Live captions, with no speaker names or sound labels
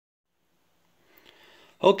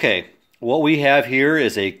Okay, what we have here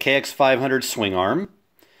is a KX500 Swingarm.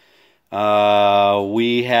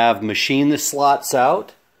 We have machined the slots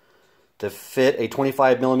out to fit a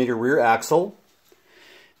 25mm rear axle.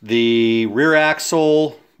 The rear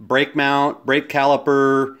axle, brake mount, brake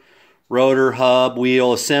caliper, rotor, hub,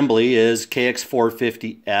 wheel assembly is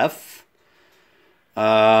KX450F.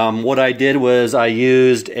 What I did was I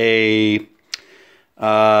used a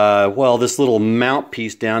this little mount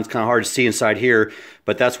piece down. It's kind of hard to see inside here,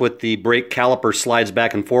 but that's what the brake caliper slides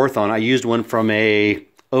back and forth on. I used one from a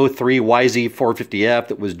 03 YZ450F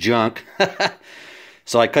that was junk.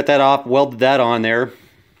 So I cut that off, welded that on there,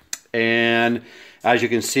 and as you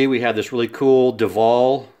can see, we have this really cool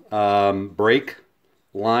Devol Brake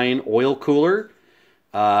line oil cooler.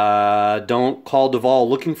 Don't call Devol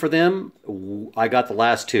looking for them. I got the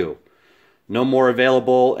last two. No more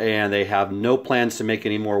available, and they have no plans to make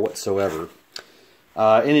any more whatsoever.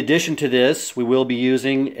 In addition to this, we will be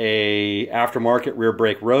using a aftermarket rear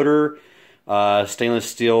brake rotor, stainless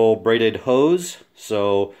steel braided hose,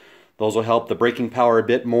 so those will help the braking power a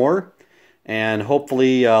bit more, and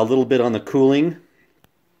hopefully a little bit on the cooling.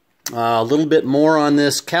 A little bit more on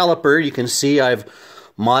this caliper. You can see I've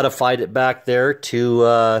modified it back there to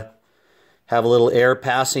have a little air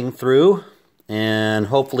passing through, and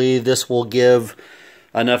hopefully this will give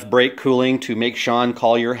enough brake cooling to make Sean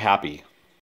Collier happy.